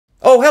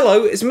Oh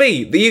hello, it's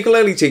me, the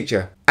ukulele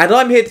teacher. And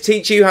I'm here to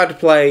teach you how to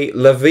play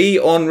Vie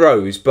En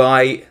Rose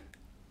by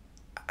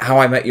How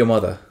I Met Your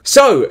Mother.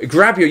 So,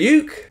 grab your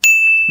uke,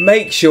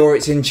 make sure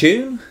it's in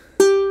tune,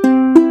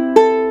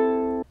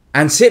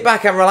 and sit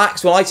back and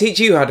relax while I teach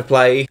you how to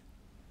play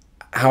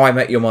How I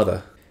Met Your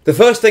Mother. The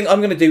first thing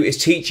I'm going to do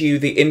is teach you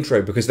the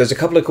intro because there's a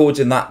couple of chords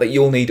in that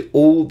you'll need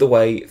all the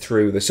way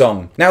through the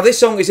song. Now this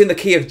song is in the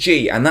key of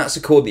G and that's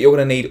a chord that you're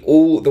going to need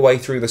all the way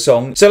through the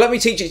song. So let me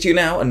teach it to you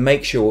now and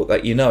make sure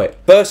that you know it.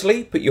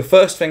 Firstly, put your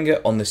first finger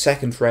on the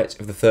second fret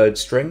of the third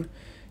string,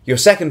 your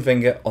second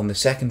finger on the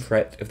second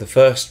fret of the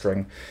first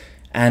string,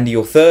 and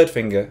your third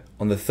finger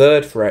on the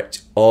third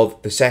fret of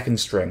the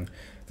second string.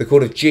 The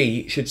chord of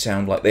G should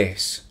sound like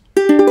this.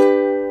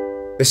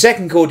 The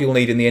second chord you'll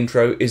need in the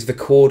intro is the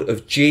chord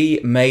of G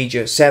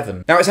major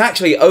 7. Now it's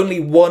actually only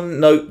one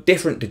note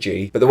different to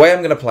G, but the way I'm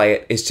going to play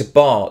it is to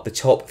bar the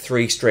top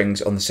 3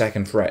 strings on the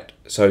second fret.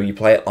 So you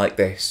play it like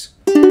this.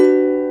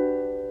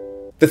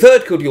 The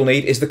third chord you'll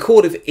need is the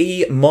chord of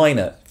E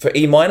minor. For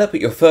E minor,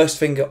 put your first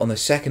finger on the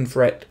second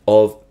fret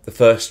of the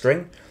first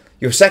string,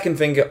 your second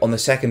finger on the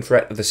second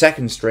fret of the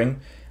second string,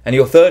 and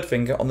your third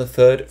finger on the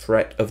third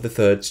fret of the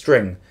third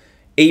string.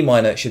 E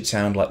minor should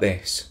sound like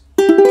this.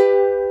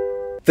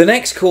 The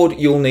next chord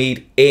you'll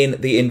need in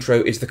the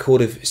intro is the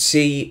chord of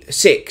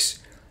C6.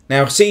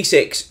 Now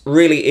C6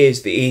 really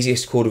is the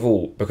easiest chord of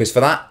all because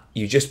for that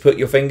you just put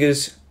your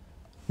fingers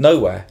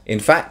nowhere. In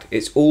fact,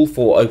 it's all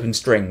 4 open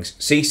strings.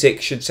 C6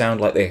 should sound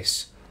like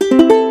this.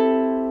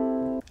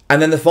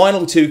 And then the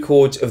final 2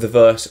 chords of the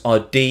verse are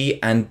D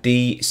and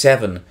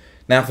D7.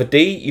 Now for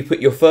D, you put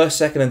your first,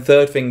 second and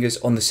third fingers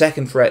on the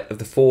second fret of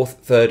the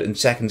 4th, 3rd and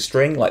 2nd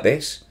string like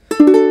this.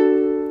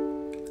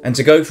 And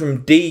to go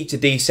from D to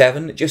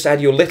D7, just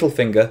add your little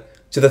finger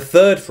to the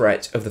 3rd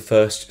fret of the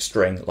 1st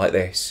string, like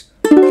this.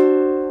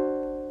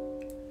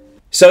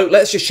 So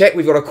let's just check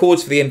we've got our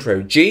chords for the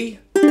intro. G,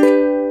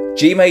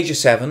 G major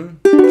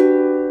 7,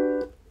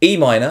 E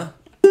minor,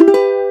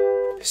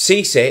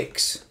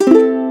 C6,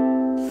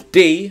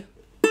 D,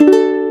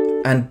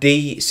 and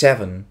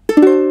D7.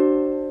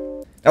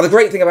 Now the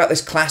great thing about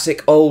this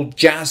classic old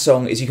jazz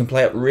song is you can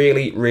play it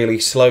really, really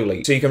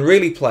slowly. So you can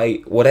really play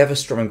whatever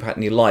strumming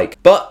pattern you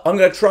like. But I'm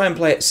going to try and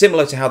play it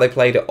similar to how they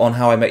played it on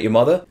How I Met Your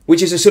Mother,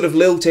 which is a sort of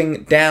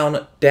lilting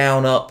down,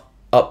 down,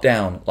 up,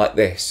 down, like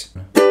this.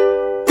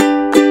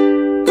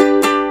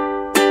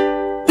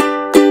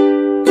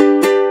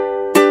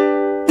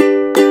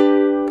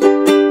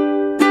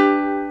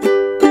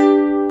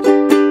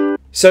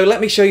 So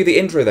let me show you the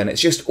intro then. It's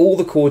just all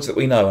the chords that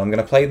we know. I'm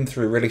going to play them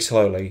through really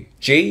slowly.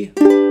 G,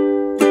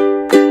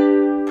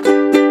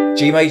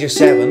 G major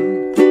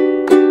 7,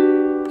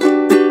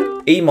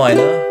 E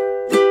minor,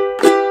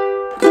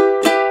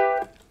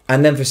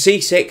 and then for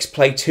C6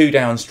 play 2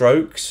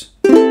 downstrokes,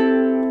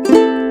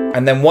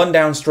 and then 1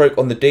 downstroke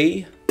on the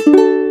D,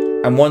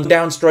 and 1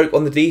 downstroke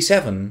on the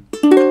D7.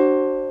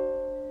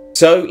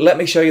 So let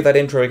me show you that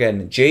intro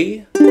again.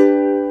 G,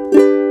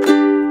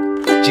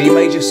 G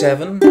major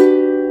 7,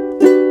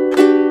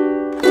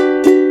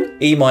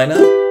 E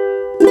minor,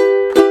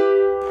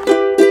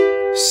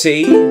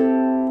 C,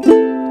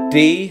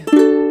 D,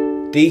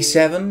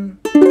 D7.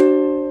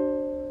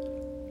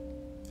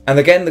 And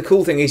again, the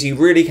cool thing is you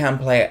really can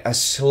play it as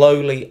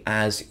slowly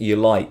as you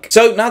like.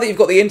 So now that you've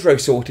got the intro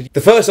sorted, the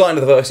first line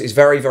of the verse is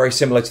very, very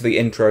similar to the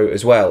intro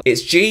as well.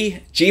 It's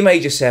G, G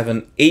major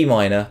 7, E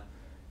minor,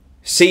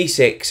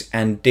 C6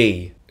 and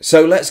D.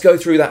 So let's go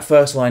through that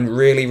first line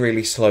really,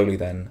 really slowly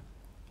then.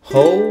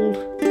 Hold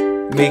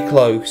me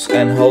close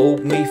and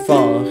hold me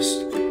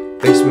fast,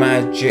 this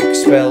magic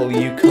spell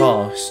you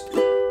cast.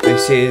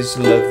 This is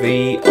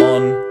Vie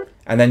En,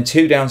 and then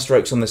 2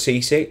 downstrokes on the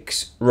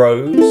C6,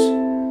 Rose,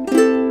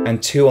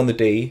 and 2 on the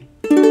D.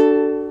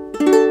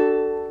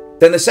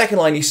 Then the second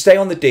line, you stay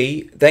on the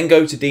D, then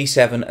go to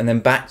D7, and then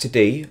back to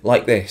D,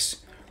 like this.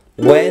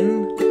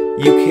 When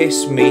you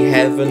kiss me,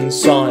 heaven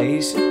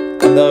sighs,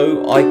 and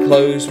though I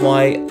close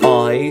my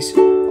eyes,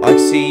 I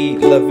see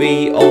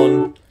Vie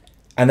En,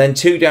 and then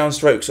 2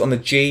 downstrokes on the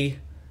G,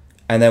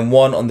 and then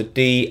 1 on the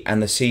D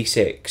and the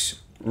C6,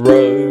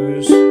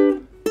 Rose.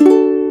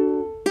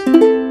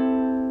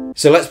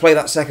 So let's play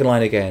that second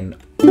line again.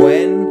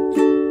 When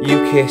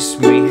you kiss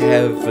me,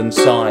 heaven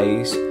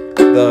sighs,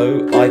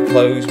 though I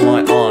close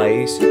my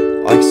eyes,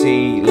 I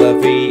see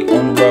Vie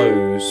En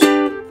Rose.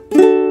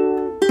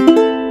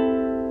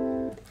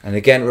 And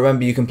again,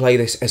 remember you can play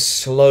this as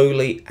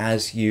slowly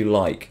as you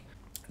like.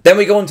 Then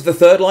we go on to the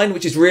third line,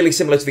 which is really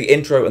similar to the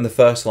intro and the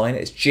first line.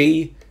 It's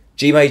G,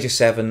 G major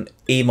 7,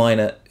 E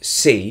minor,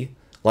 C,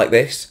 like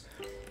this.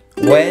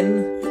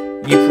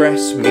 When you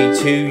press me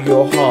to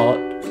your heart,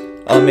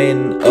 I'm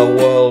in a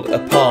world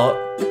apart,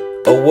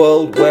 a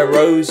world where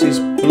roses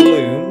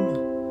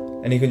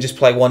bloom. And you can just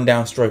play 1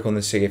 downstroke on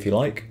the C if you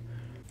like.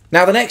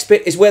 Now the next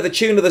bit is where the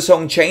tune of the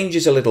song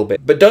changes a little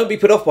bit, but don't be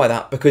put off by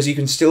that because you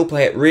can still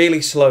play it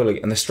really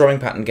slowly and the strumming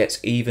pattern gets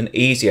even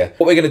easier.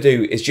 What we're going to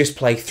do is just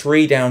play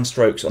 3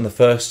 downstrokes on the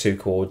first 2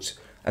 chords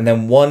and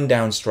then 1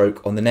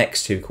 downstroke on the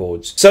next 2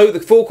 chords. So the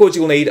 4 chords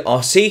you'll need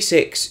are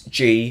C6,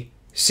 G,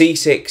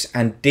 C6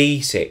 and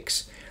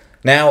D6.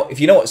 Now, if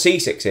you know what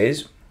C6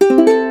 is,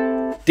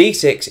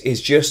 D6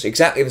 is just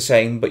exactly the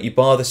same, but you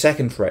bar the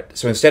second fret.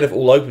 So instead of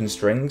all open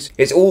strings,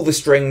 it's all the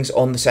strings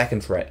on the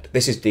second fret.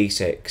 This is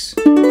D6.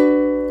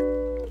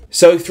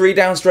 So 3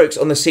 downstrokes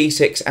on the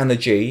C6 and the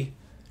G.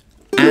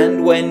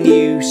 And when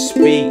you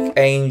speak,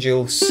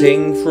 angel,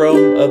 sing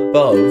from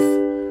above.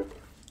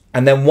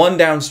 And then 1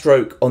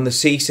 downstroke on the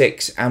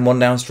C6 and 1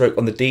 downstroke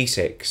on the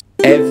D6.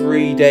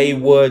 Everyday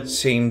words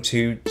seem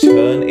to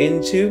turn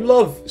into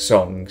love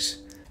songs.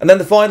 And then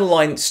the final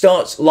line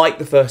starts like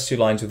the first 2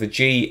 lines with the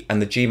G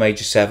and the G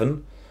major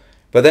 7.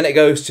 But then it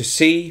goes to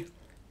C,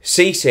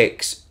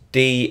 C6,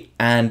 D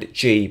and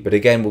G. But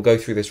again, we'll go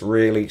through this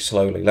really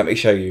slowly. Let me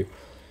show you.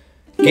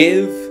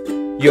 Give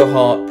your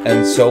heart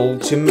and soul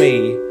to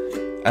me,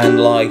 and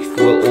life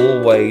will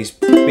always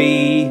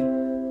be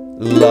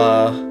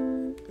La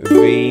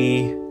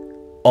Vie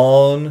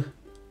En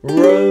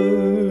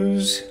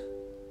Rose.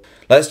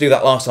 Let's do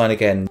that last line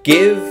again.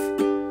 Give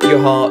your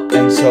heart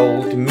and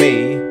soul to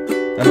me,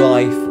 and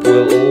life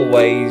will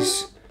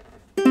always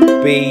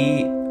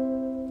be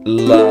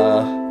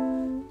La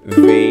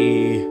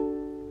Vie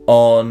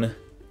En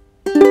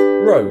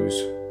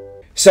Rose.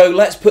 So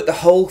let's put the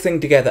whole thing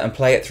together and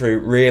play it through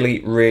really,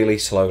 really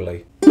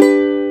slowly.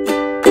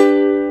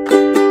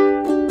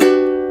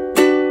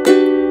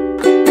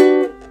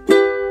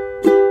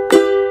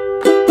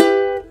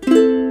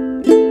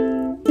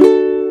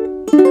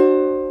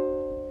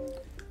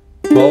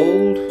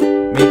 Hold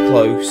me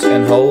close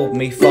and hold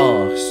me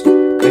fast.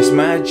 This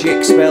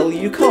magic spell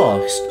you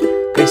cast.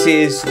 This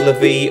is La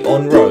Vie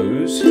En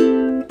Rose.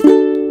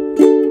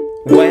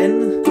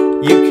 When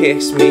you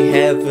kiss me,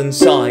 heaven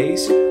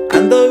sighs,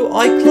 and though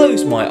I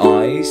close my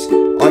eyes,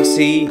 I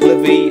see La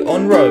Vie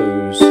En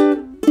Rose.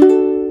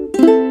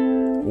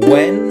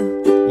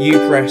 When you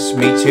press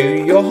me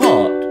to your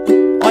heart,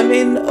 I'm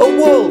in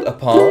a world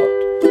apart,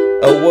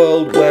 a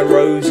world where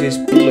roses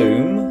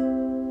bloom.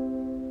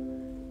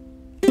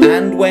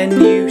 And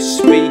when you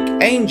speak,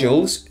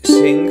 angels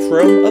sing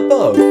from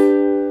above.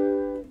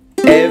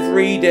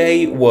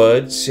 Everyday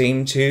words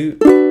seem to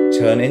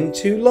turn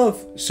into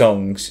love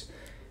songs.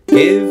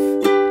 Give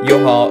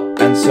your heart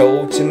and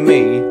soul to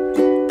me,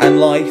 and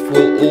life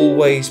will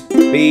always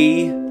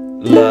be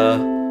La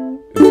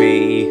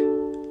Vie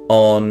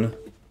En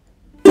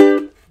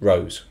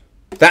Rose.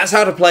 That's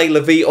how to play La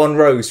Vie En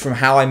Rose from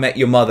How I Met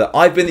Your Mother.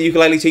 I've been the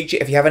ukulele teacher.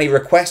 If you have any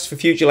requests for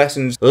future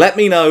lessons, let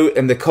me know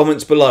in the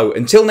comments below.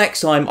 Until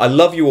next time, I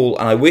love you all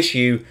and I wish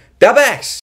you the best.